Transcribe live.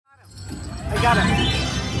got it.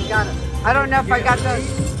 Got it. I don't know if I got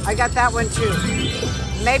those. I got that one too.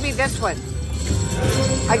 Maybe this one.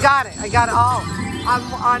 I got it. I got it all.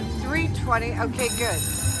 I'm on 320. Okay, good.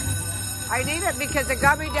 I need it because it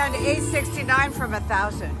got me down to 869 from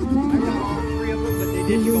 1,000. I got all three of them, but they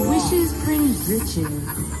did Your go wishes off. bring riches.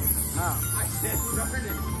 Oh. I said, darn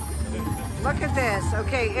it. Look at this.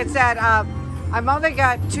 Okay, it's at, I'm only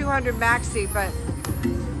got 200 maxi, but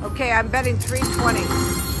okay, I'm betting 320.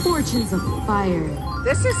 Fortunes of fire.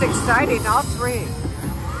 This is exciting, all three.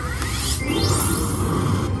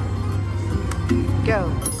 Go.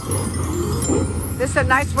 This is a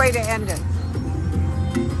nice way to end it.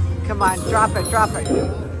 Come on, drop it, drop it. All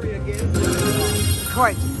three again.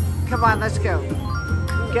 Coin. Come on, let's go.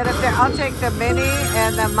 Get up there. I'll take the mini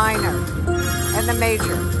and the minor and the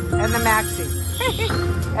major and the maxi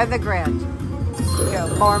and the grand. Go,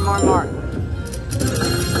 more, more, more.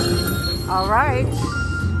 All right.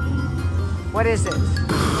 What is it?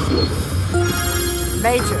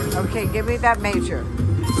 Major. Okay, give me that major.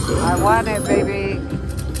 I want it, baby.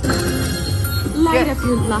 Light up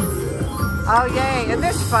your luck. Oh, yay. Isn't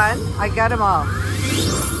this fun? I got them all.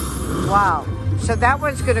 Wow. So that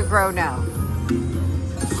one's going to grow now.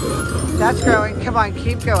 That's growing. Come on,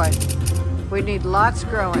 keep going. We need lots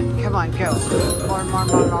growing. Come on, go. More, more,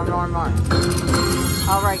 more, more, more, more.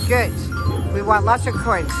 All right, good. We want lots of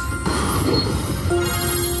coins.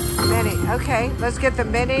 Mini. Okay, let's get the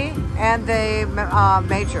mini and the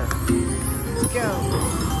major. Go.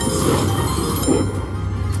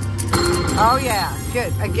 Oh, yeah.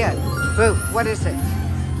 Good. Again. Boom. What is it?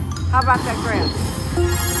 How about that grand?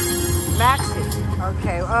 Maxi.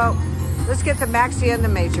 Okay. Oh, let's get the maxi and the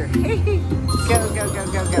major. Go, go, go,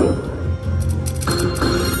 go, go.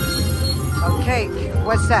 Okay.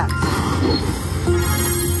 What's that?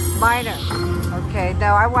 Minor. Okay.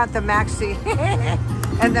 No, I want the maxi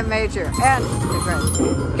and the major and the grand.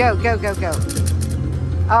 Go, go, go, go.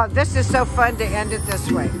 Oh, this is so fun to end it this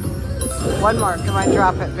way. One more. Come on,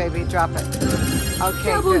 drop it, baby. Drop it.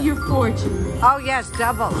 Okay. Double good. your fortune. Oh, yes,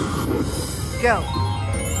 double. Go.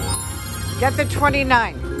 Get the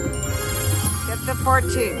 29. Get the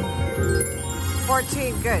 14.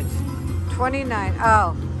 14, good. 29.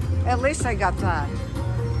 Oh, at least I got that.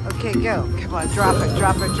 Okay, go. Come on, drop it,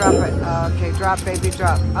 drop it, drop it. Okay, drop, baby,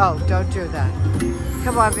 drop. Oh, don't do that.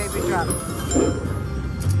 Come on, baby, drop.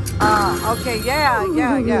 Okay, yeah,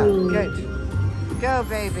 yeah, yeah. Good. Go,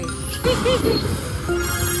 baby.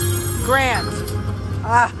 Grand.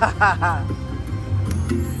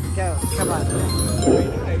 Go, come on. Very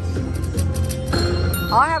nice.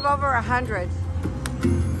 I'll have over 100.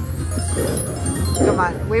 Come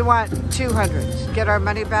on, we want 200. Get our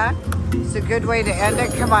money back. It's a good way to end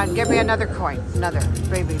it. Come on, give me another coin. Another,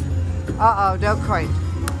 baby. Uh-oh, no coin.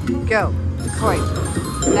 Go, coin.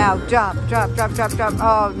 Now, drop, drop, drop, drop, drop.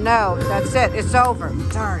 Oh, no, that's it. It's over.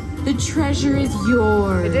 Darn. The treasure is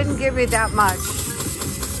yours. It didn't give me that much.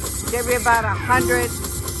 Give me about 100.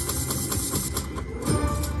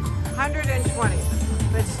 120.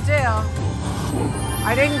 But still,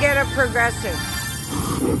 I didn't get a progressive.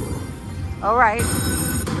 All right.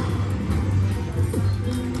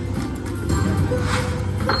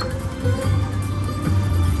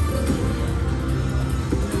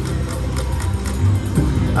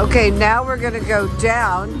 Okay, now we're going to go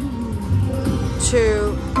down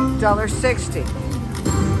to $1.60.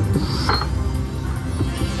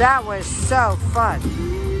 That was so fun.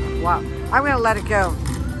 Wow. I'm going to let it go.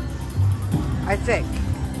 I think.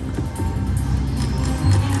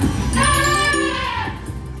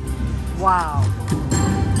 Wow.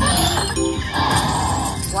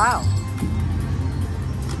 Wow.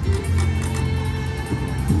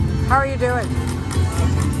 How are you doing?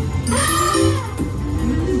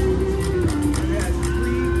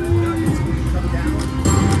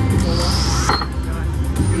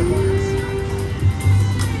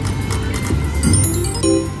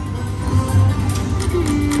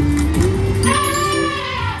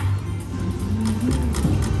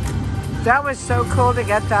 That was so cool to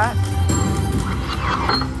get that.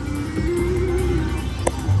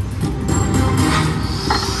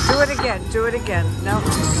 Do it again. Do it again. No.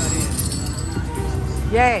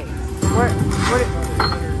 Yay.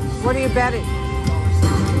 What are you betting?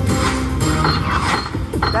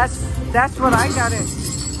 That's what I got in.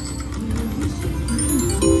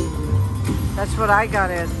 That's what I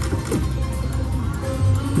got in.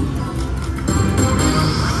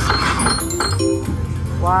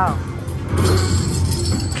 Wow.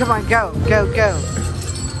 Come on, go, go, go.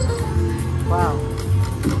 Wow.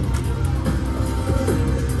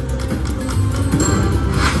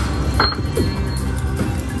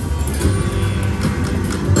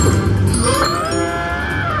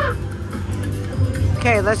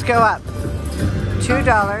 Okay, let's go up. $2. $2.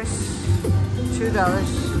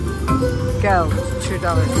 Go.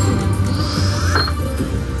 $2.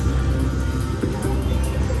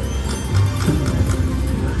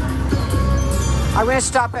 I'm going to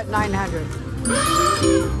stop at 900.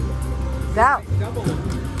 That. Double it.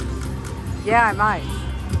 Yeah, I might.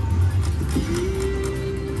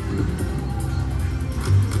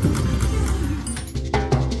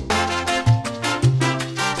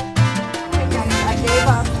 Okay, guys, I gave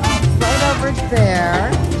up right over there,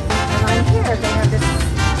 and I'm here. They have this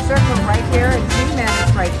circle right here, and G-Man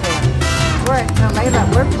is right there. We're at Tulalip.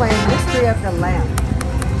 We're playing Mystery of the Lamp.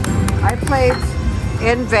 I played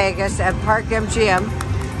in Vegas at Park MGM,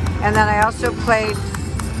 and then I also played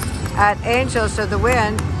at Angels of the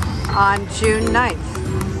Wind on June 9th.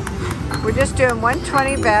 We're just doing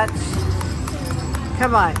 120 bets.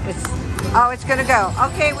 Come on, it's gonna go.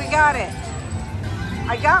 Okay, we got it.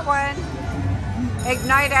 I got one.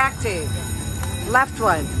 Ignite active. Left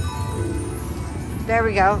one. There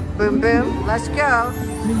we go. Boom, boom. Let's go.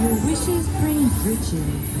 May your wishes bring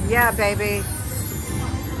riches. Yeah, baby.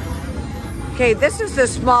 Okay, this is the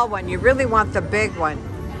small one. You really want the big one.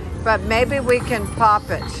 But maybe we can pop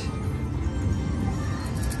it.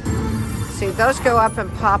 See, those go up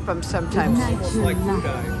and pop them sometimes. Almost like food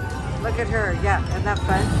eye. Look at her. Yeah, isn't that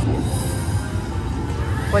fun?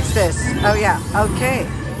 What's this? Oh, yeah. Okay.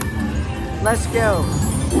 Let's go.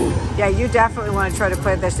 Yeah, you definitely want to try to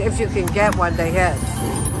play this if you can get one to hit.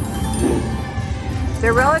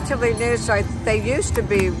 They're relatively new, so they used to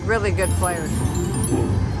be really good players.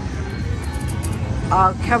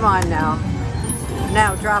 Oh, come on now.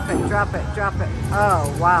 Now, drop it, drop it, drop it. Oh,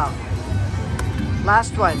 wow.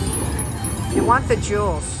 Last one. You want the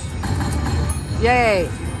jewels. Yay.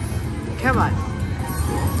 Come on.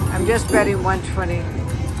 I'm just betting 120.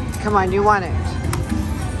 Come on, you want it.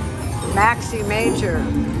 Maxi Major.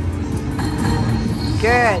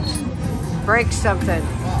 Good. Break something.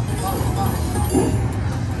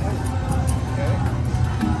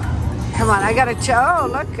 Come on, I got a oh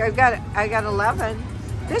look, I got 11.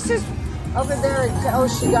 This is over there. Oh,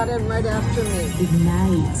 she got in right after me.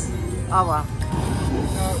 Ignite. Oh well.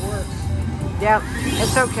 How it works. Yep,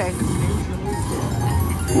 it's okay.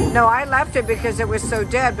 No, I left it because it was so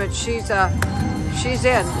dead, but she's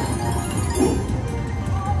in.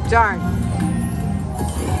 Darn.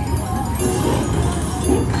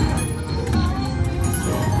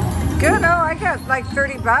 Good. Oh, I got like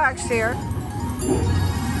 30 bucks here.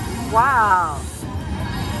 Wow.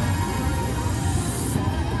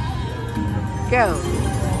 Go.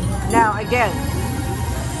 Now again.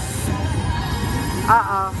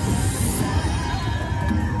 Uh-oh.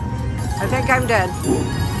 I think I'm dead.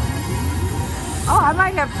 Oh, I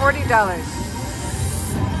might have $40.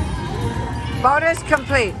 Bonus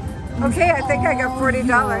complete. Okay, I think I got $40.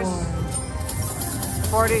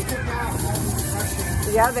 40.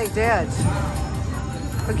 Yeah, they did.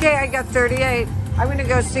 Okay, I got 38. I'm gonna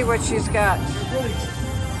go see what she's got.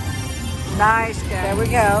 Nice, there we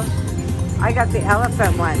go. I got the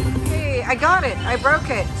elephant one. Hey, I got it. I broke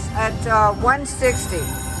it at 160.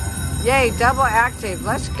 Yay, double active.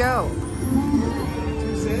 Let's go.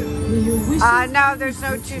 No, there's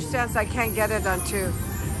no 2 cents. I can't get it on 2.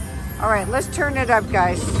 All right, let's turn it up,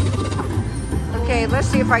 guys. Okay, let's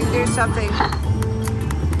see if I can do something.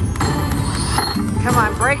 Come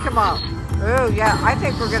on, break them all. Oh, yeah, I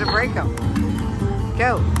think we're gonna break them.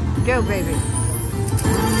 Go, go, baby.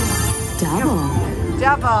 Double.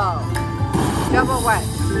 Double. Double what?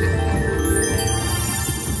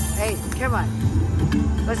 Hey, come on.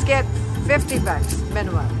 Let's get 50 bucks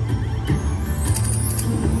minimum.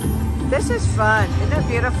 This is fun. Isn't it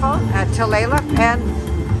beautiful? At Tulalip, and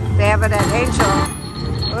they have it at Angel.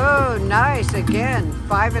 Oh, nice. Again,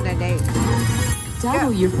 5 and an 8.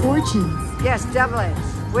 Double your fortunes. Yes, double it.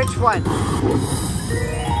 Which one?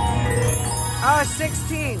 Oh,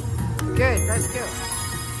 16. Good, let's go.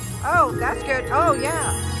 Oh, that's good. Oh,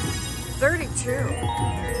 yeah. 32.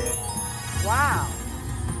 Wow.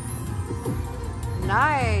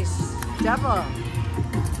 Nice. Double.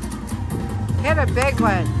 Hit a big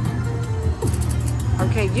one.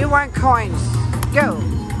 Okay, you want coins. Go.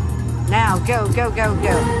 Now, go, go, go,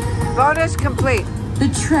 go. Bonus complete. The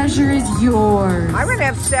treasure is yours. I'm gonna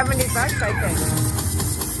have 70 bucks, I think.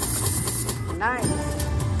 Nice.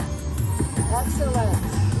 Excellent.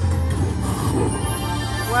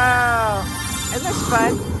 Wow. Isn't this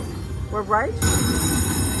fun? We're right.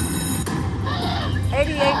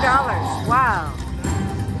 $88. Wow.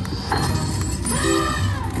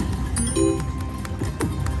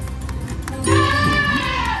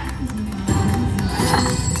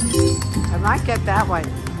 I might get that one.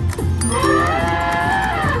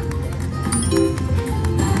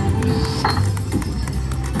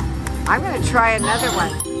 I'm gonna try another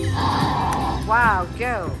one. Wow,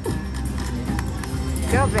 go.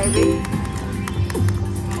 Go, baby.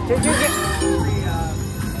 Did you get...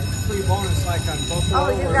 Free bonus like on Buffalo. Oh,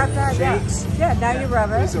 you got that, Shakes. yeah. Yeah, now you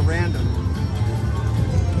rub it. These are random.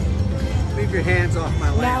 Leave your hands off my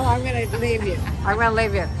leg. No, I'm gonna leave you. I'm gonna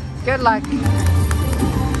leave you. Good luck.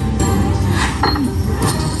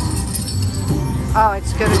 Oh,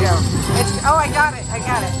 it's gonna go. Oh, I got it. I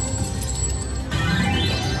got it.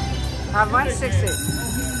 160.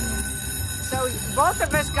 So both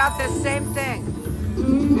of us got the same thing.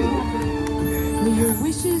 May your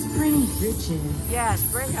wishes bring riches. Yes,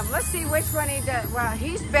 bring him. Let's see which one he does. Well,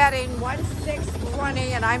 he's betting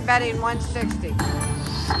 1620 and I'm betting 160.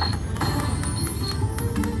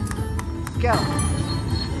 Go.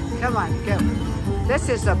 Come on, go. This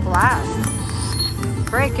is a blast.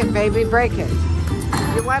 Break it, baby, break it.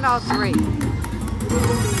 You won all three.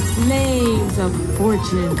 Flames of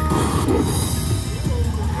fortune.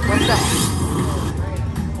 What's that?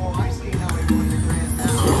 Oh, I see how he won the grand now.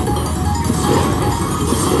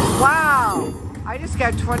 Wow. I just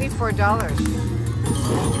got $24.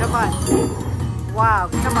 Come on. Wow,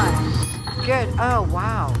 come on. Good. Oh,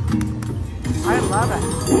 wow. I love it.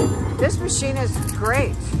 This machine is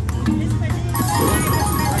great.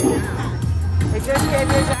 It just gave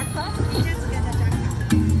you a jackpot?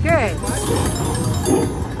 Good.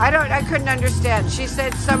 I couldn't understand. She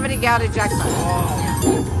said somebody got a jackpot.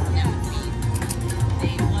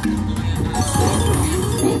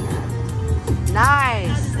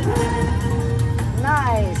 Nice.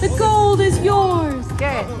 Nice. The gold is yours.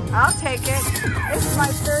 Good. I'll take it. This is my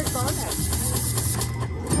third bonus.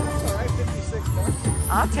 That's all right, $56.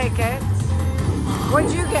 I'll take it.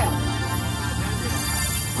 What'd you get?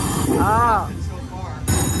 Oh.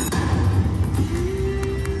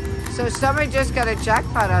 So somebody just got a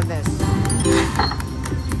jackpot on this.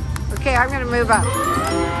 Okay, I'm gonna move up.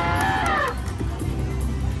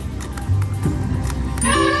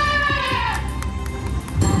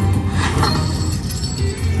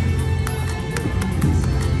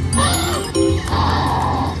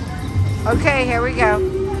 Okay, here we go.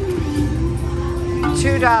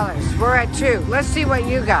 $2. We're at 2. Let's see what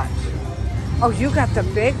you got. Oh, you got the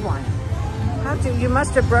big one. You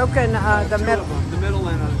must have broken the middle. The middle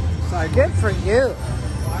and a side. Good for you.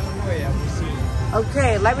 I don't know yet. We'll see.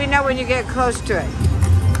 Okay, let me know when you get close to it.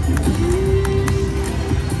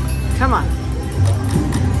 Come on.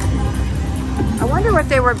 I wonder what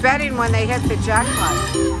they were betting when they hit the jackpot.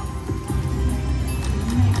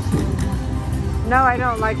 No, I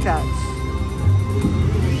don't like that.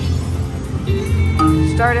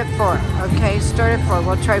 Start at 4. Okay, start at 4.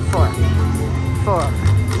 We'll try 4. 4.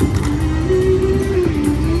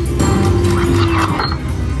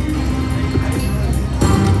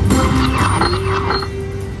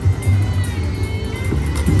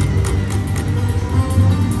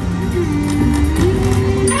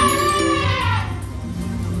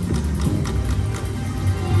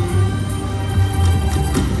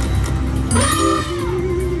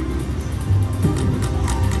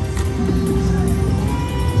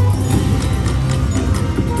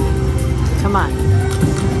 Come on.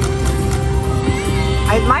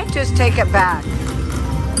 I might just take it back.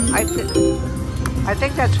 I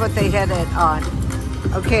think that's what they hit it on.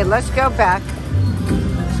 Okay, let's go back.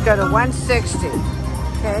 Let's go to 160.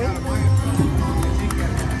 Okay.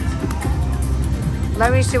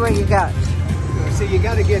 Let me see what you got. So you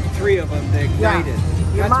got to get 3 of them to ignite it.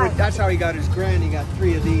 You might. That's how he got his grand. He got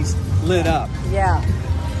 3 of these lit up. Yeah.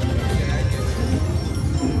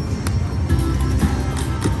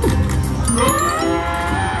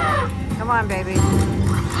 Come on, baby.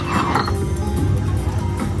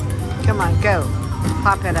 Come on, go.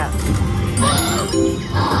 Pop it up.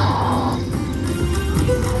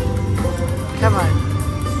 Come on.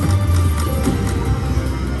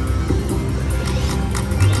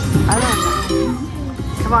 I don't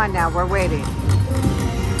know. Come on now, we're waiting.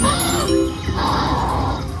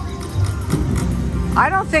 I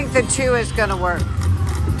don't think the 2 is going to work.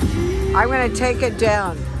 I'm going to take it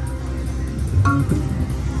down.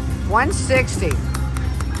 160.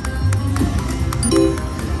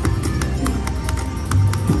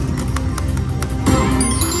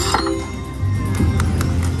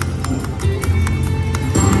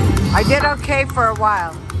 I did okay for a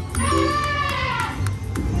while.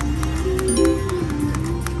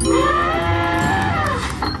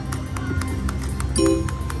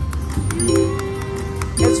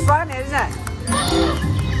 It's fun, isn't it?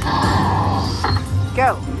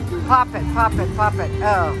 Go. Pop it, pop it, pop it.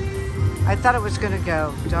 Oh, I thought it was going to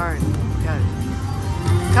go. Darn. Good.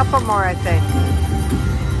 Couple more, I think.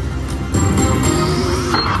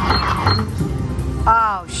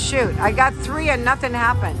 Oh, shoot. I got 3 and nothing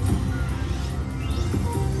happened.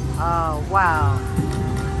 Oh, wow.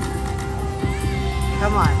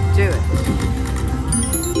 Come on, do it.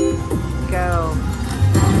 Go.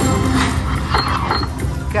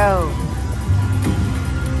 Go.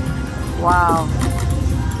 Wow.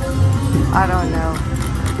 I don't know.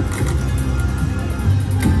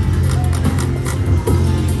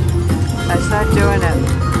 That's not doing it.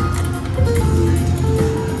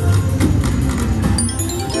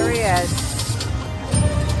 There he is.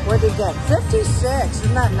 What did he get? 56.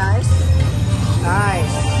 Isn't that nice?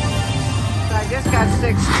 Nice. So I just got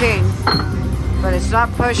 16, but it's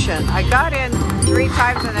not pushing. I got in 3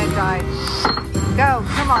 times and I died. Go.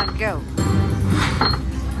 Come on, go.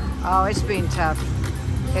 Oh, it's been tough.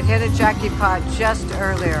 It hit a jackpot just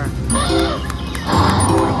earlier.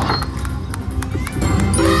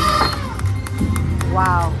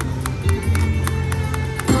 Wow.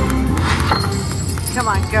 Come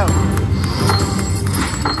on, go.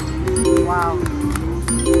 Wow.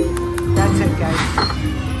 That's it, guys.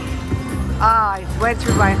 Ah, I went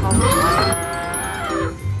through my whole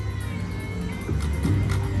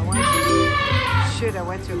Shoot, I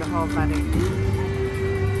went through the whole money.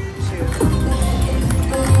 Shoot.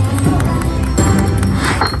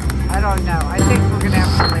 I don't know. I think we're going to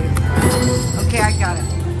have to leave. Okay, I got it.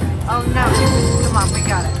 Oh, no. Come on, we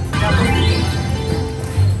got it. Double.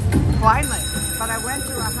 Finally. But I went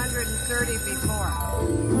through 130 before.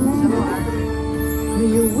 May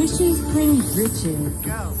your wishes bring riches.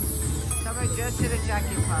 Go. Somebody just hit a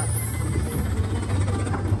jackpot.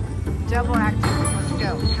 Double active. Let's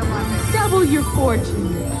go. Come on, baby. Double your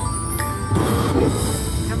fortune.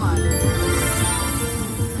 Come on.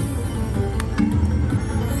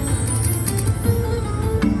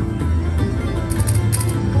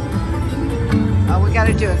 Oh, we got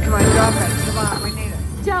to do it. Come on, drop it. Come on, we need it.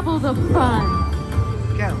 Double the fun.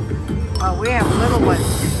 Go. Oh, we have little ones.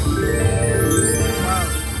 Whoa.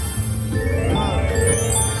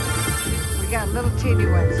 Whoa. We got little teeny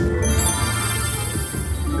ones.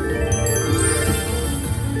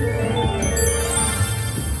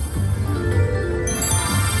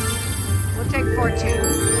 We'll take 14.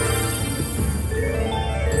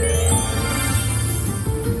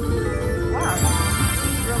 Wow.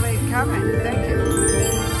 It's really coming. Thank you.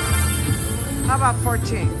 How about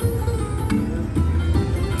 14?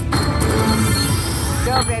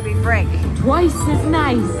 Go, baby, break. Twice as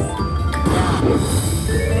nice.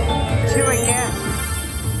 Yeah. 2 again.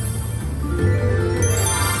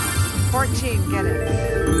 14, get it.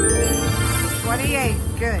 28,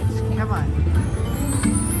 good. Come on.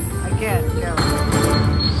 Again, go.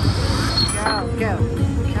 Go, go.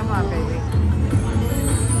 Come on, baby.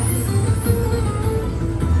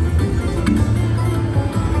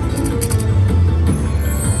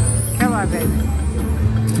 Come on, baby.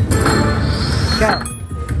 Go.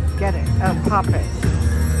 Get it. Oh, pop it.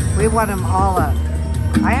 We want them all up.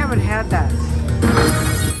 I haven't had that.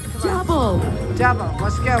 Double. Double.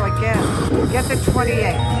 Let's go again. Get the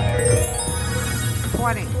 28.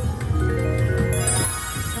 20.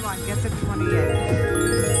 Come on, get the 28.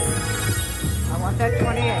 I want that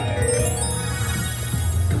 28.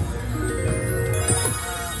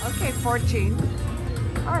 Okay, 14.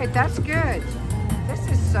 All right, that's good. This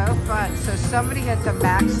is so fun. So somebody hit the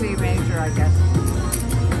max C major, I guess.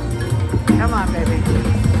 Come on, baby.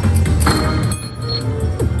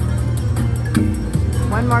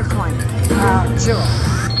 One more coin. Jewel.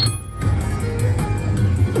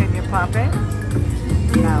 Can you pop it?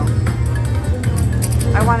 No.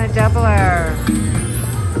 I want a doubler.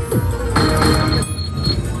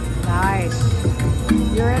 Nice.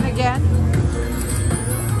 You're in again?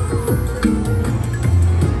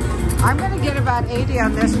 I'm going to get about 80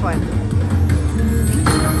 on this one.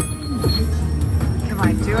 Come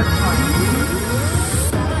on, do it for me.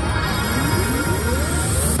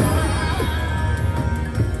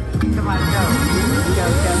 Come on, go. Go,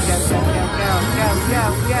 go, go, go, go, go, go, go,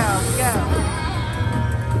 go, go.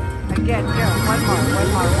 Again, go. One more.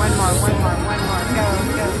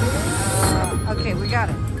 Go. Okay, we got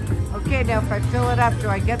it. Okay, now if I fill it up, do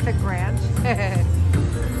I get the grand?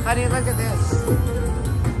 Honey, look at this.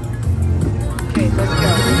 Okay, let's go.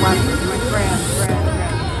 We want my grand.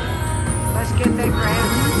 Let's get the grand.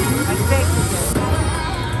 I think we get it.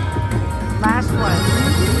 Last one.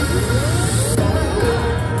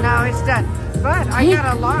 No, it's done. But I got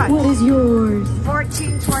a lot. What is yours?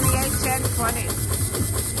 14, 28, 10, 20.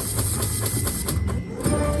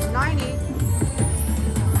 90.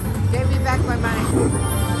 Gave me back my money.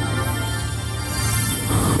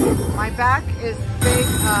 My back is big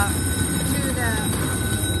to the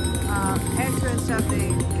entrance of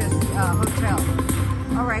the hotel.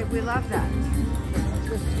 All right, we love that.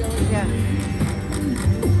 Let's go again.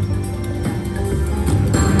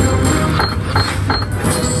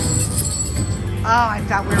 Oh, I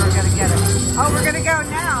thought we were going to get it. Oh, we're going to go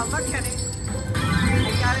now. Look, honey.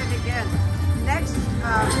 I got it again. Next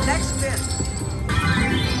spin.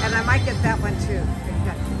 And I might get that one too.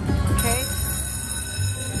 Okay?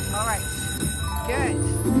 All right. Good.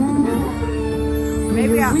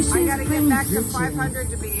 Maybe I got to get back to 500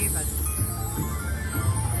 to be even.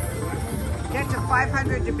 Get to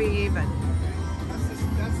 500 to be even.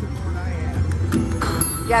 That's the one I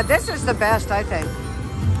have. Yeah, this is the best, I think.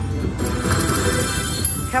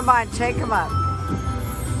 Come on, take them up.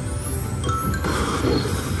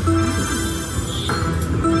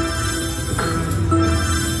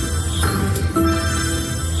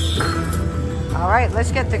 All right,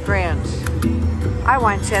 let's get the grand. I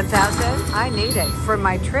want 10,000. I need it for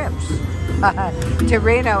my trips to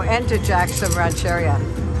Reno and to Jackson Rancheria.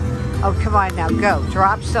 Oh, come on now, go.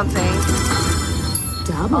 Drop something.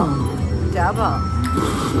 Double. Double.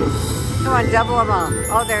 Come on, double them all.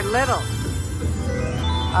 Oh, they're little.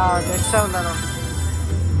 Oh, they're so little.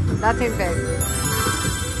 Nothing big.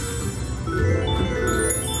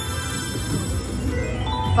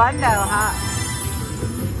 Fun though, huh?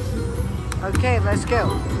 Okay, let's go.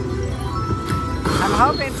 I'm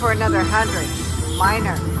hoping for another 100.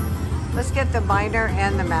 Minor. Let's get the minor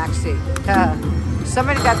and the maxi.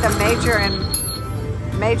 Somebody got the major and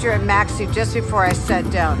maxi just before I sat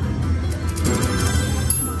down.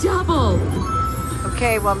 Double.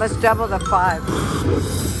 Okay, well, let's double the 5.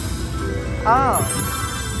 Oh.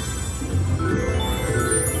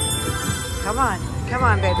 Come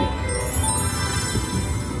on, baby.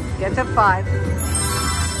 Get the 5.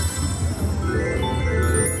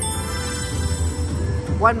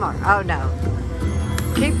 One more. Oh, no.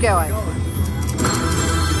 Keep going.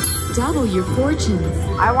 Double your fortunes.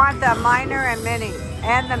 I want the minor and mini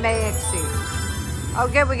and the maxi. Oh,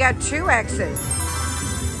 good. We got 2 X's.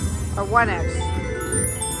 Or 1 X.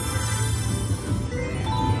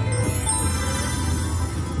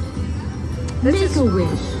 Make a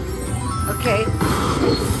wish. Okay.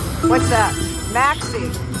 What's that?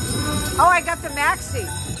 Maxi. Oh, I got the maxi.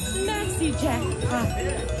 Maxi jackpot.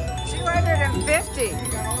 250.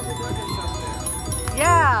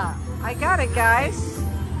 Yeah, I got it, guys.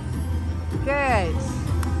 Good.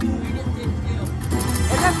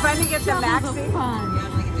 Isn't it fun to get the maxi?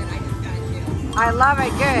 I love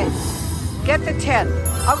it. Good. Get the 10.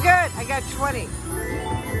 Oh, good. I got 20.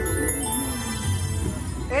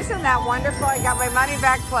 Isn't that wonderful? I got my money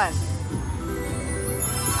back plus.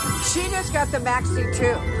 She just got the maxi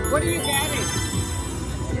too. What are you getting?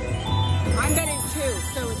 I'm getting 2,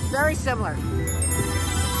 so it's very similar.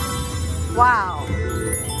 Wow.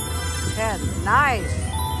 10. Nice.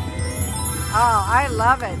 Oh, I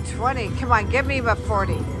love it. 20. Come on, give me a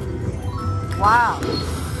 40. Wow.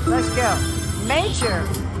 Let's go. Major.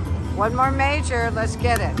 One more major. Let's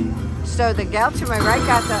get it. So the gal to my right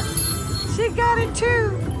got the... She got it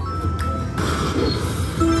too.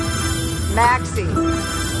 Maxi.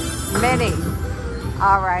 Mini.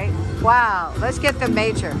 All right. Wow. Let's get the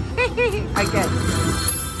major. I get it.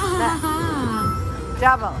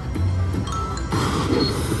 Double.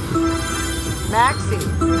 Maxi.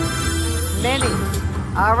 Mini.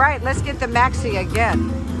 All right. Let's get the maxi again.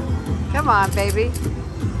 Come on, baby.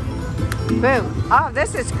 Boom. Oh,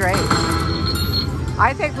 this is great.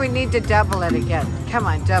 I think we need to double it again. Come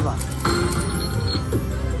on, double.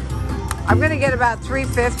 I'm going to get about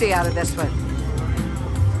 350 out of this one.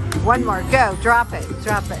 One more. Go. Drop it.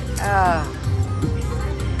 Drop it.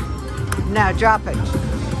 No, drop it.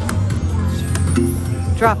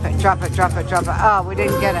 Drop it. Drop it. Drop it. Drop it. Oh, we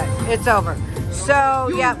didn't get it. It's over. So,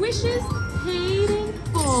 yeah. Wishes paid in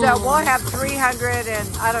full. So we'll have 300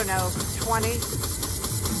 and, I don't know, 20.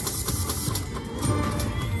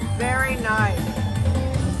 Very nice.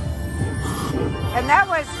 And that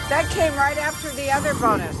came right after the other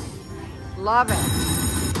bonus. Love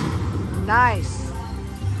it. Nice.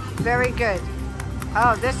 Very good.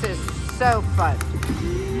 Oh, this is so fun.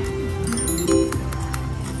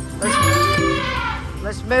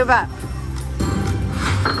 Let's move up.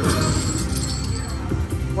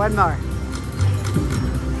 One more.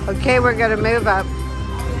 Okay, we're going to move up.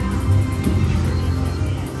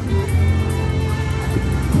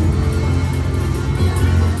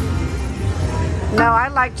 No, I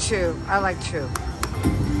like 2. I like 2.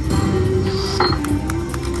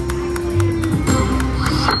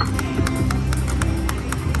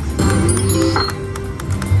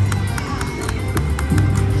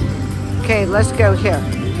 Okay, let's go here.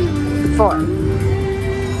 4.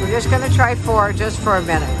 We're just going to try 4 just for a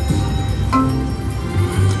minute.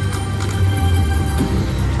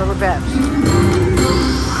 Total bets.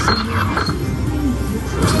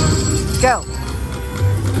 Go.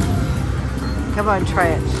 Come on, try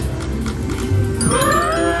it.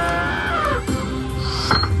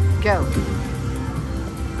 Go.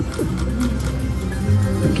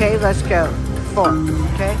 Okay, let's go. 4,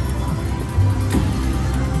 okay?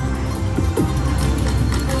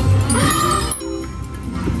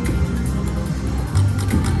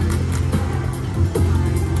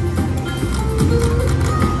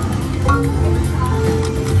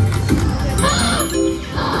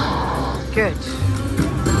 Good.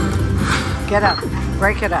 Get up.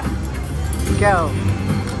 Break it up. Go.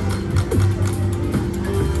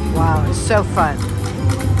 Wow, it's so fun.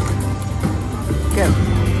 Go.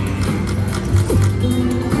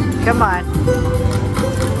 Come on.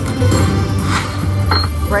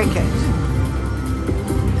 Break it.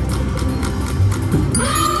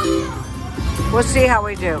 We'll see how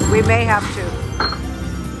we do. We may have to.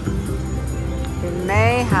 We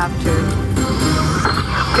may have to.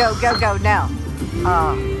 Go, go, go, now.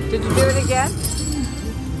 Did you do it again?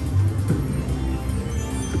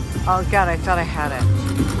 Oh God, I thought I had it.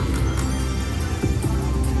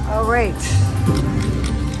 Oh, right.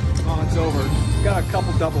 Oh, it's over. Got a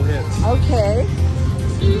couple double hits. Okay.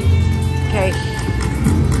 Okay.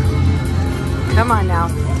 Come on now.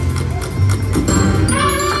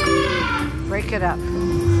 Break it up.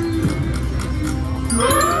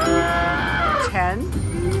 10.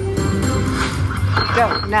 Go,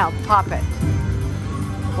 now, pop it.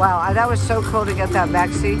 Wow, that was so cool to get that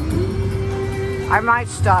maxi. I might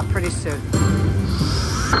stop pretty soon.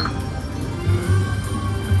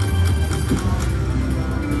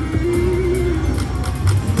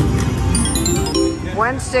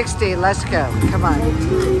 $160, let's go. Come on.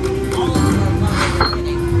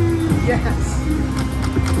 Yes.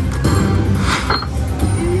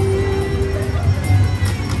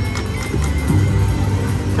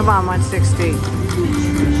 Come on, 160.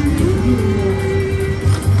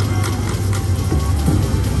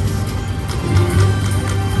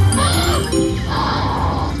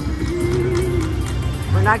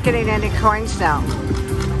 We're not getting any coins now.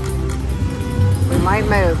 We might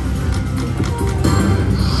move.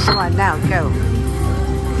 Come on, now, go.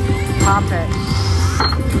 Pop it.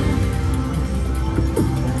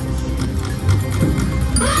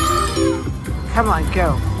 Come on,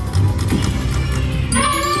 go.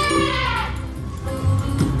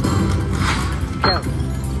 Go.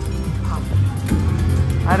 Pop it.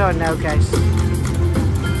 I don't know, guys.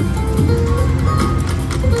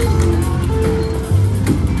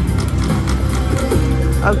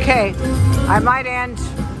 Okay, I might end.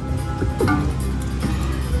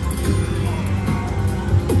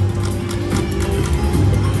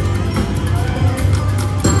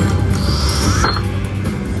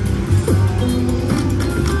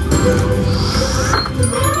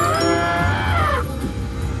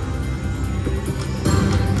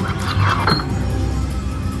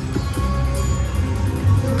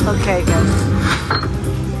 Okay, guys.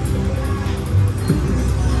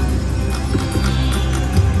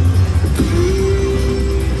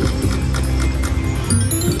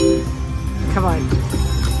 Come on.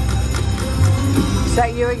 Is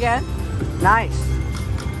that you again? Nice.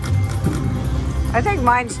 I think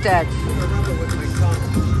mine's dead.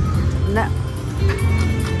 No.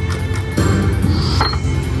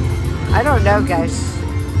 I don't know, guys.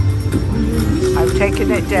 I'm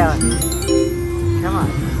taking it down. Come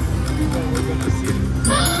on.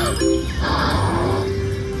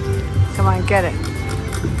 Come on, get it.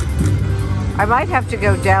 I might have to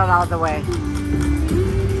go down all the way.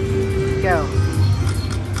 Go.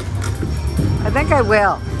 I think I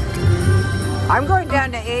will. I'm going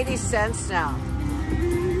down to 80 cents now.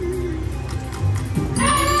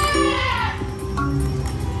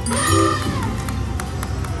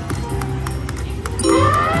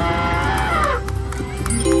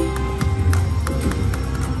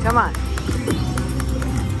 Come on.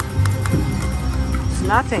 It's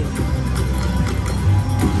nothing.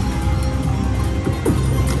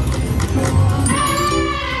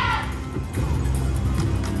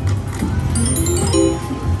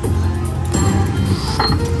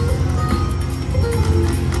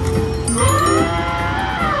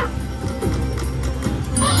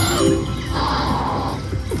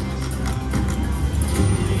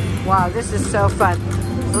 Wow, this is so fun.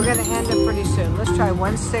 We're going to end it pretty soon. Let's try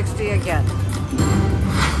 160 again.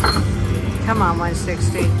 Come on,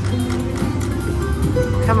 160.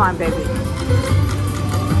 Come on, baby.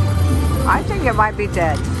 I think it might be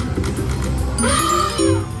dead.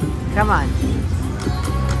 Come on.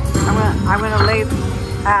 I'm gonna leave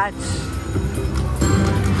at.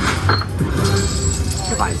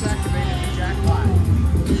 Come on. Just activated the jackpot.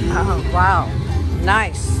 Oh wow,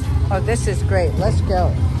 nice. Oh, this is great. Let's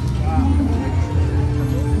go.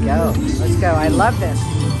 Go. Let's go. I love this.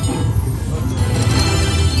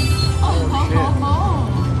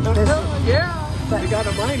 This Yeah, we got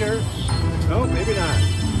a minor. Oh, maybe not.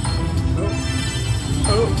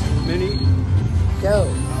 Oh, mini. go.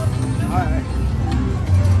 All right.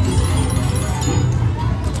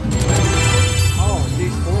 Oh,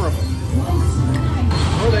 she's horrible.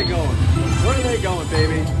 Where are they going? Where are they going,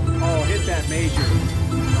 baby? Oh, hit that major.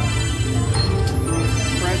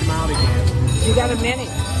 Spread them out again. You got a mini.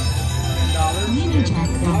 $10. Mini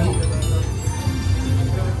jackpot.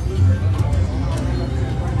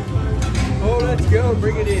 Oh, let's go.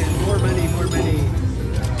 Bring it in. More money, more money.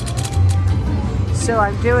 So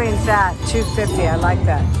I'm doing that 250. I like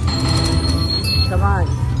that. Come on.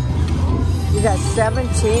 You got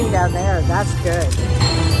 17 down there. That's good.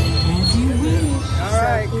 As you wish. All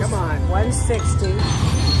right, come on. 160.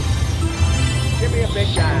 Give me a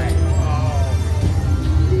big guy.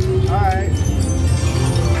 Oh. All right.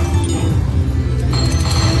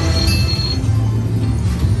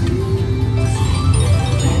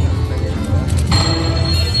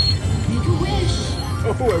 Make a wish.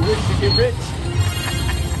 Oh, I wish to get rich.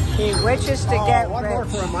 He wishes to get one more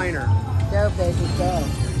rich. for a minor. Go, baby, go.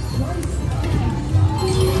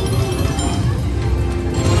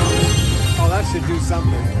 Oh, that should do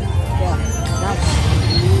something. Yeah,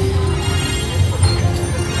 nice.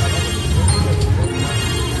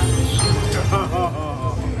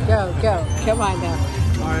 Go, go. Come on now.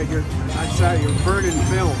 All right, you're burning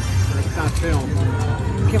film. It's not film.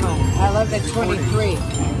 Come on. I love the 23.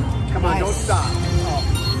 Come on, Nice. don't stop.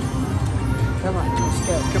 Oh, Come on, let's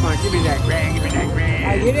go. come on, give me that grand, give me that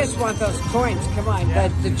grand. You just want those coins. Come on, Yeah.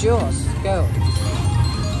 the jewels. Go.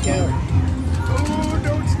 Go. Oh,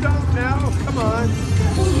 don't stop now. Come on.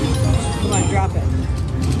 Come on, drop it.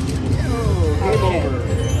 Oh, game Okay.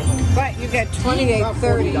 over. But you get 28, About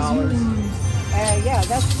 30. $40. Yeah,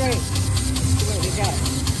 that's great. That's what you got.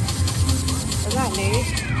 Isn't that neat?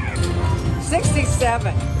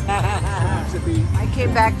 67. To be I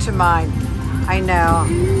came back to mine. I know.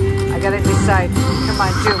 I gotta decide. Come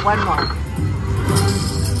on, do it. One more.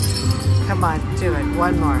 Come on, do it.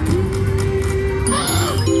 One more.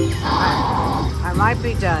 I might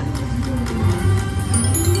be done.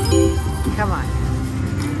 Come on.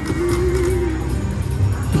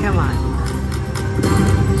 Come on.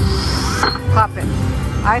 Pop it.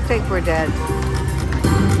 I think we're dead.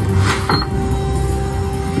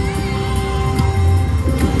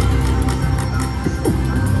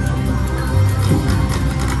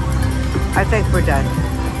 I think we're done.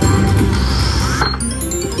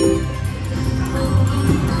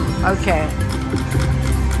 Okay.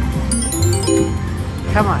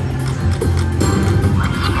 Come on.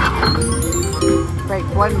 Break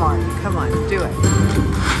one more. Come on, do it.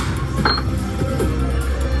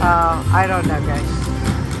 I don't know, guys.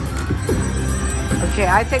 Okay,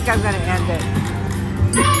 I think I'm going to end it.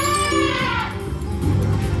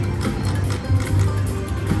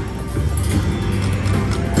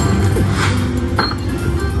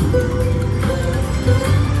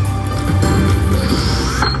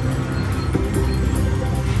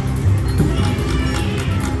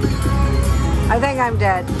 I think I'm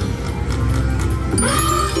dead.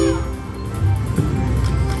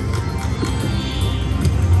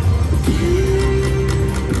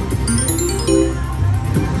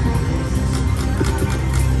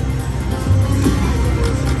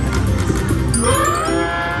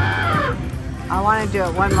 I want to do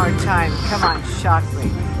it one more time. Come on, shock me.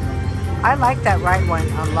 I like that right one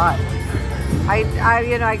a lot.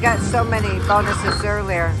 I got so many bonuses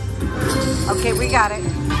earlier. Okay, we got it.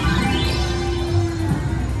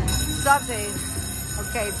 Something.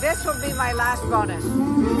 Okay, this will be my last bonus.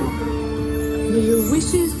 May your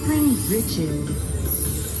wishes bring riches.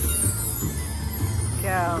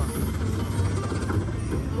 Go.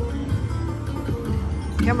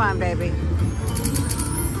 Come on, baby.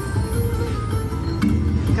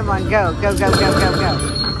 Come on, go, go, go, go, go,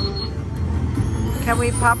 go. Can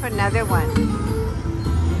we pop another one?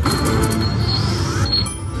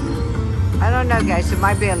 I don't know, guys. It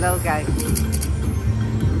might be a little guy.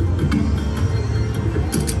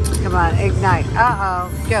 Come on, ignite. Uh-oh.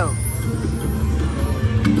 Go.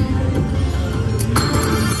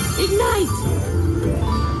 Ignite!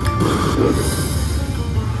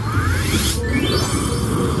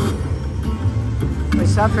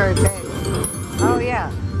 It's not very big. Oh,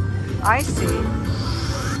 yeah. I see.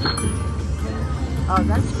 Oh,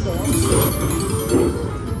 that's cool.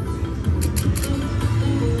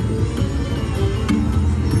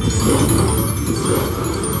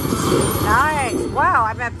 Nice. Wow,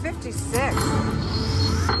 I'm at 56.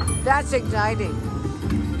 That's igniting.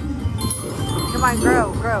 Come on,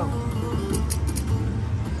 grow, grow.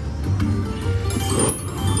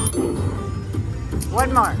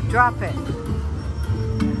 One more. Drop it.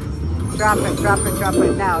 Drop it, drop it, drop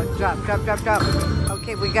it. Now, drop, drop, drop, drop.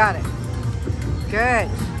 Okay, we got it. Good.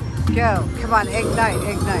 Go. Come on, ignite,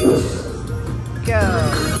 ignite. Go.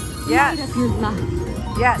 Yes. Light up your luck.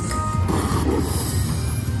 Yes.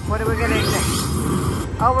 What are we going to ignite?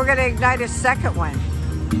 Oh, we're going to ignite a second one.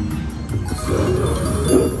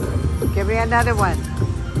 Give me another one.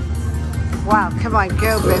 Wow, come on,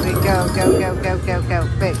 go, baby. Go, go, go, go, go, go.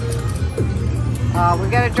 Big. Oh, we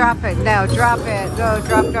got to drop it. No, drop it. Go,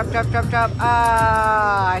 drop, drop, drop, drop, drop.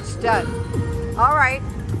 Ah, it's done. All right.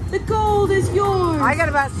 The gold is yours. I got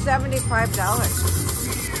about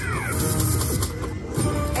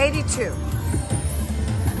 $75. 82.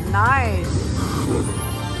 Nice.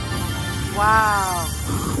 Wow.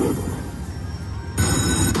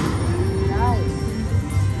 Nice.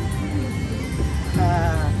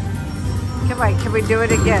 Come on, can we do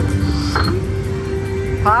it again?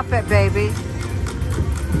 Pop it, baby.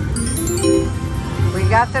 We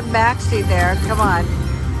got the maxi there. Come on.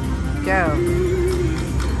 Go.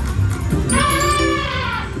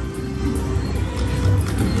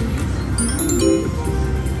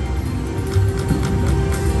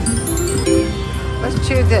 Let's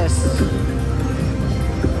chew this.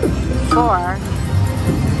 4,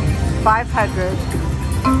 500,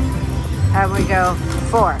 and we go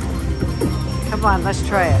 4. Come on, let's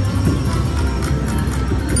try it.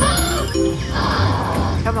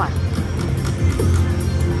 Come on.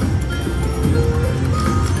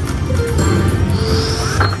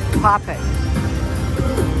 Pop it.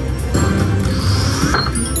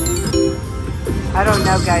 I don't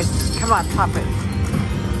know, guys. Come on, pop it.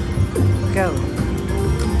 Go.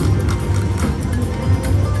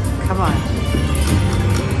 Come on.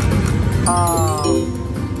 Oh,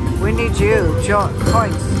 we need you.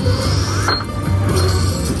 Points.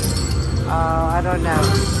 Oh, I don't know.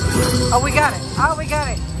 Oh, we got it. Oh, we got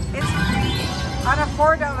it. It's on a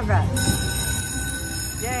 $4 bet.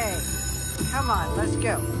 Yay. Come on, let's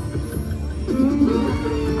go.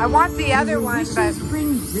 I want the other Your one, wishes but...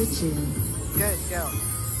 bring riches. Good, go.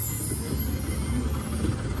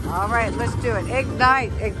 All right, let's do it.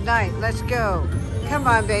 Ignite, ignite. Let's go. Come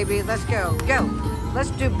on, baby. Let's go. Go.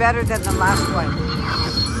 Let's do better than the last one.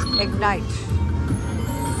 Ignite.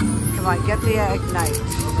 Come on, get the ignite.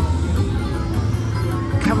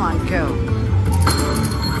 Come on, go.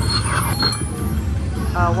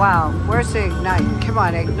 Oh, wow. Where's the ignite? Come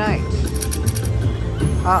on, ignite.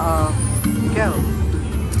 Uh-oh. Go.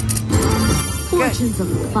 Fortunes of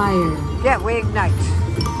fire. Yeah, we ignite.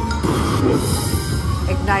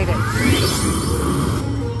 Ignite it.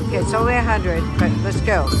 Okay, it's only 100, but let's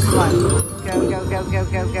go. Come on. Go, go, go, go,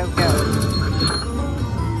 go, go, go.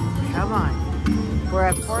 Come on. We're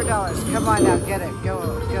at $4. Come on now, get it.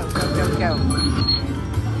 Go, go, go, go, go.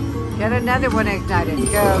 Get another one ignited.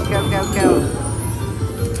 Go, go, go, go.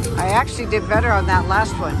 I actually did better on that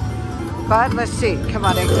last one. But let's see. Come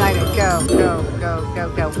on, ignite it. Go, go, go, go,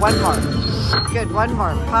 go. One more. Good, one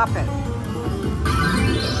more. Pop it.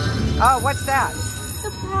 Oh, what's that?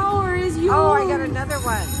 The power is yours. Oh, I got another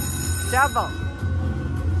one. Double.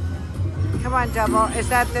 Come on, double. Is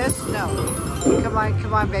that this? No. Come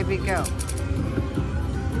on, baby, go.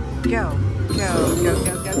 Go, go, go,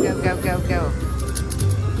 go, go, go, go, go, go.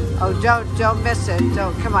 Oh, don't miss it.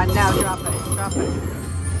 Don't. Come on, now drop it. Drop it.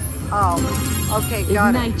 Oh, okay,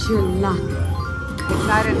 got it. Ignite your luck.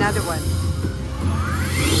 Ignite another one.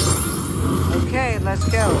 Okay, let's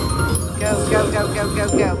go. Go, go, go, go, go,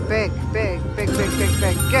 go. Big, big, big, big, big,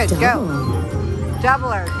 big. Good, go.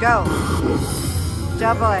 Double her, go.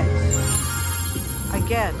 Double it.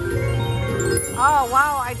 Again. Oh,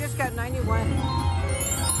 wow, I just got 91.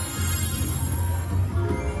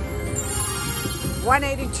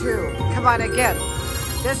 182. Come on, again.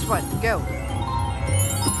 This one, go.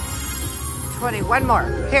 20, one more.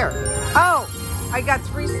 Here. Oh, I got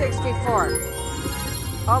 364.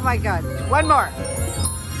 Oh my God. One more.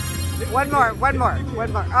 One more, one more,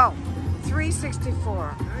 one more. Oh,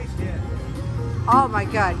 364. Nice hit. Oh my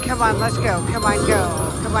God. Come on, let's go. Come on, go.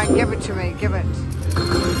 Come on, give it to me. Give it.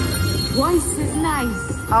 Twice as nice.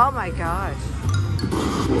 Oh my God.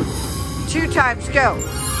 2 times, go.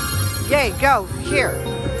 Yay, go. Here.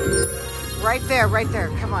 Right there, right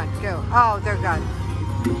there. Come on, go. Oh, they're gone.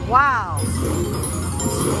 Wow.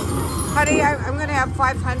 Honey, I'm going to have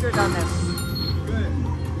 500 on this. Good.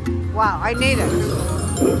 Wow, I need it.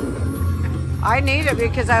 I need it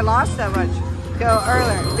because I lost that much. Go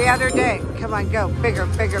earlier. The other day. Come on, go. Bigger,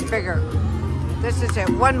 bigger, bigger. This is it.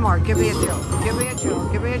 One more. Give me a jewel. Give me a jewel.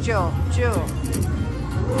 Give me a jewel. Jewel.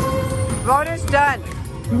 Bonus done.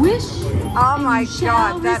 Wish. Oh my and you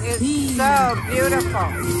shall God, that is receive. so beautiful.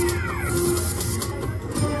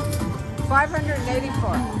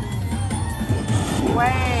 584.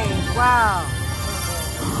 Wait, wow.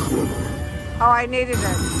 Oh, I needed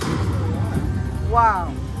it.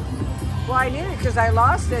 Wow. Well, I needed it because I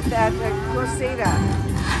lost it at the Quilcita.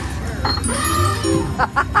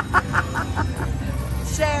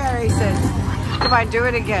 Sherry says, come on, do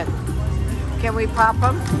it again. Can we pop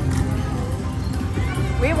them?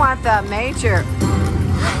 We want the major.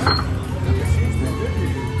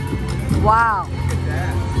 Wow.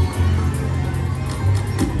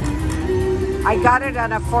 I got it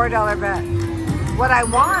on a $4 bet. What I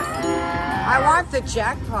want the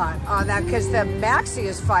jackpot on that because the maxi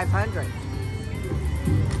is 500.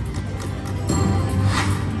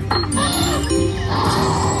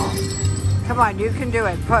 Come on, you can do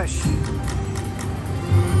it. Push.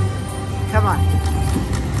 Come on.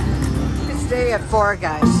 Stay at 4,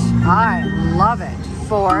 guys. I love it.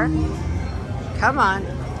 4. Come on.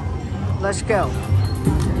 Let's go.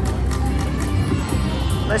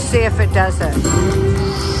 Let's see if it does it.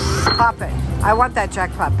 Pop it. I want that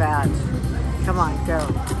jackpot bad. Come on, go.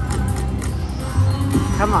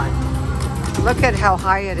 Come on. Look at how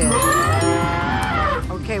high it is.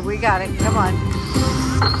 Okay, we got it. Come on.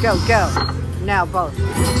 Go, go. Now both.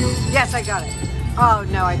 Yes, I got it. Oh,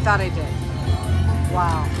 no, I thought I did.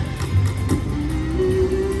 Wow.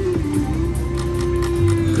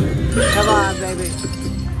 Come on, baby.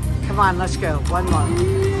 Come on, let's go. One more.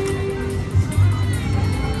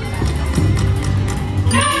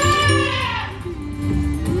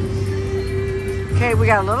 Okay, we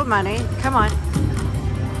got a little money. Come on.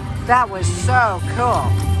 That was so cool.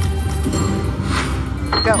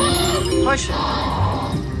 Go. Push it.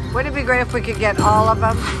 Wouldn't it be great if we could get all of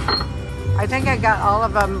them? I think I got all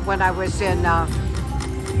of them when I was in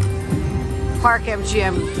Park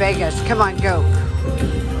MGM Vegas. Come on, go.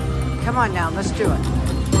 Come on now, let's do it.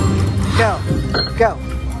 Go. Go.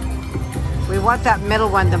 We want that middle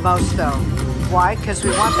one the most, though. Why? Because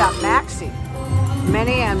we want that maxi.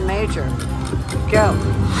 Mini and major. Go.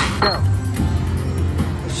 Go.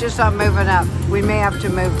 It's just not moving up. We may have to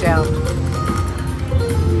move down.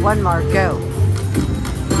 One more. Go.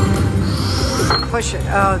 Push it.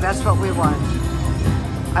 Oh, that's what we want.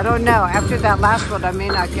 I don't know. After that last one, I may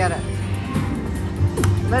not get it.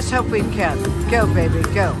 Let's hope we can. Go, baby.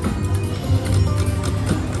 Go.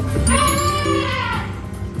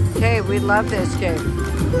 Okay, we love this game.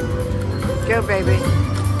 Go, baby.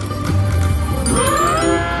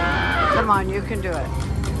 Come on, you can do it.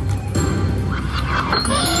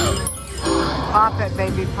 Pop it,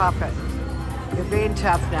 baby, pop it. You're being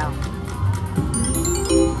tough now.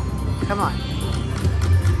 Come on.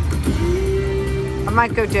 I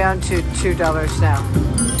might go down to $2 now.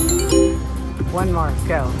 One more,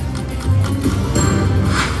 go.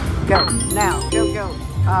 Go, now, go, go.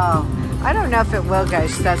 Oh, I don't know if it will,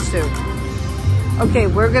 guys, that's 2. Okay,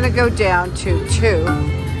 we're gonna go down to 2.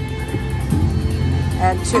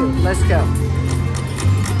 And 2, let's go.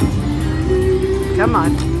 Come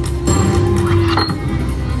on.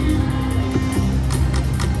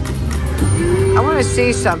 I want to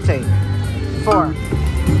see something. 4.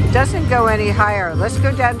 Doesn't go any higher. Let's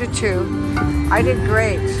go down to 2. I did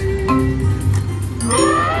great.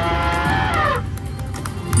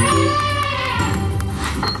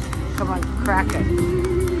 Come on, crack it.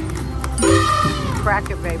 Crack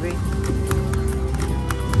it, baby.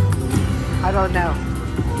 I don't know.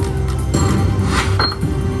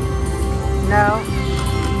 No.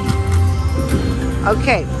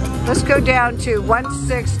 Okay, let's go down to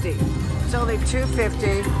 160. It's only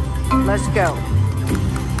 250. Let's go.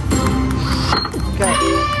 Go.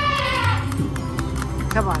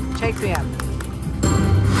 Come on, take me up.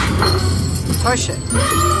 Push it.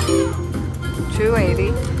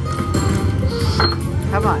 280.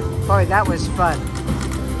 Come on. Boy, that was fun.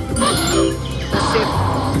 Let's see if,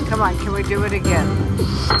 come on, can we do it again?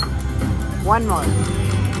 One more.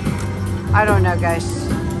 I don't know, guys.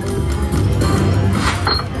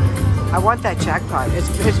 I want that jackpot.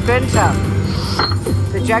 It's been tough.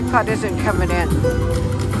 The jackpot isn't coming in.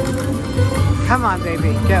 Come on,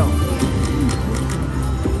 baby. Go.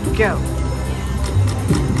 Go.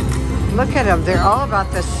 Look at them. They're all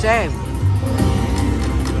about the same.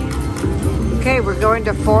 Okay, we're going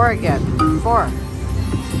to 4 again. 4.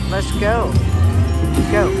 Let's go.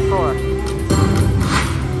 Go,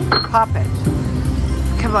 4. Pop it.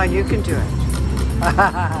 Come on, you can do it.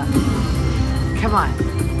 Come on.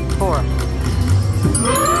 4.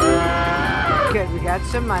 Good, we got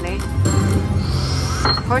some money.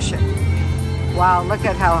 Push it. Wow, look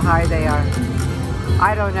at how high they are.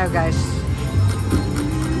 I don't know, guys.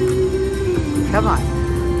 Come on.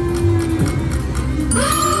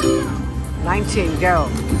 19, go.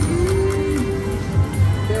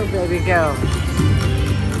 Go, baby, go.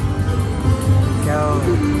 Go.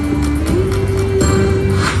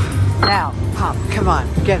 Now, pop, come on,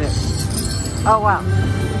 get it. Oh, wow.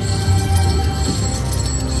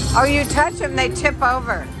 Oh, you touch them, they tip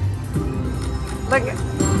over. Look,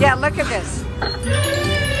 yeah, look at this.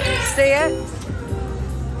 See it?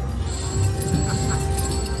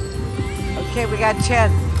 Okay, we got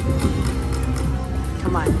 10.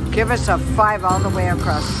 Come on, give us a 5 all the way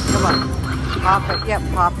across. Come on, pop it. Yep,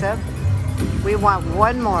 pop them. We want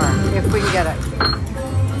one more if we can get it.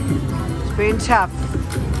 It's being tough.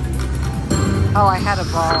 Oh, I had a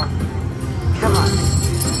ball. Come on.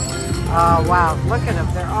 Oh, wow, look at them.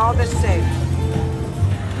 They're all the same.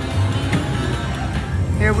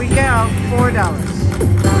 Here we go, $4.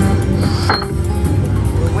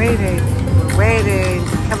 We're waiting, we're waiting.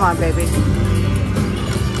 Come on, baby.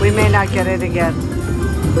 We may not get it again.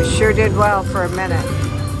 We sure did well for a minute.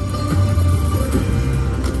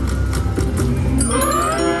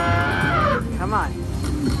 Come on.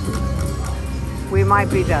 We might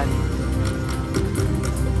be done.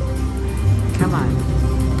 Come on.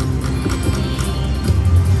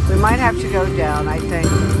 We might have to go down, I think.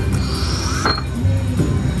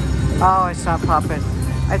 Oh, it's not popping.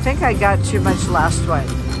 I think I got too much last one.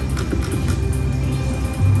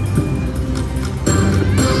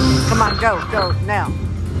 Come on, go, go, now.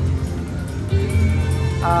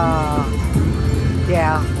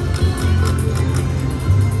 Yeah.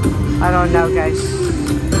 I don't know, guys.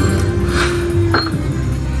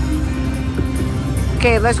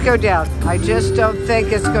 Okay, let's go down. I just don't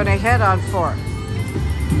think it's going to hit on 4.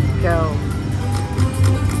 Go.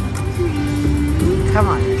 Come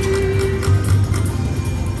on.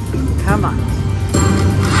 Come on.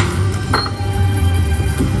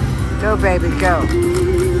 Go, baby, go.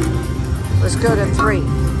 Let's go to 3.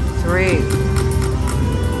 3.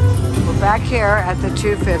 We're back here at the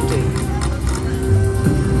 250.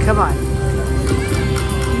 Come on.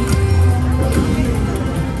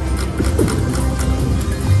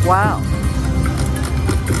 Wow.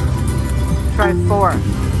 Try 4.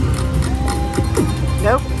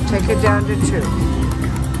 Nope. Take it down to 2.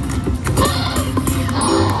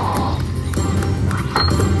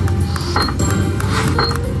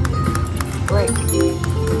 Break.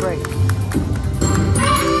 Break.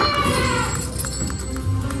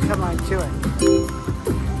 Come on, do it.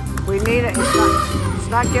 We need it. It's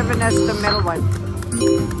not giving us the middle one.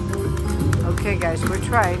 Okay, guys, we're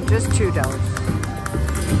trying. Just $2.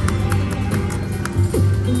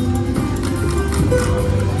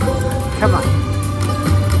 Come on.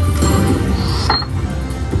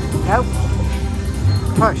 Nope.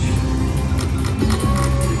 Push.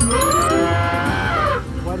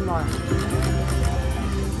 One more.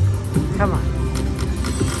 Come on.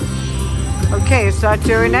 Okay, it's not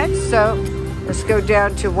doing it, so let's go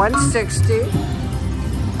down to 160.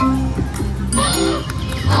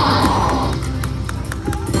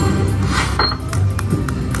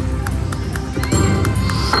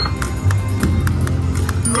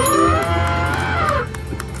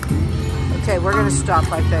 Okay, we're gonna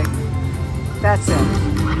stop, I think. That's it.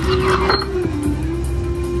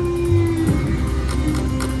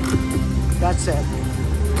 That's it.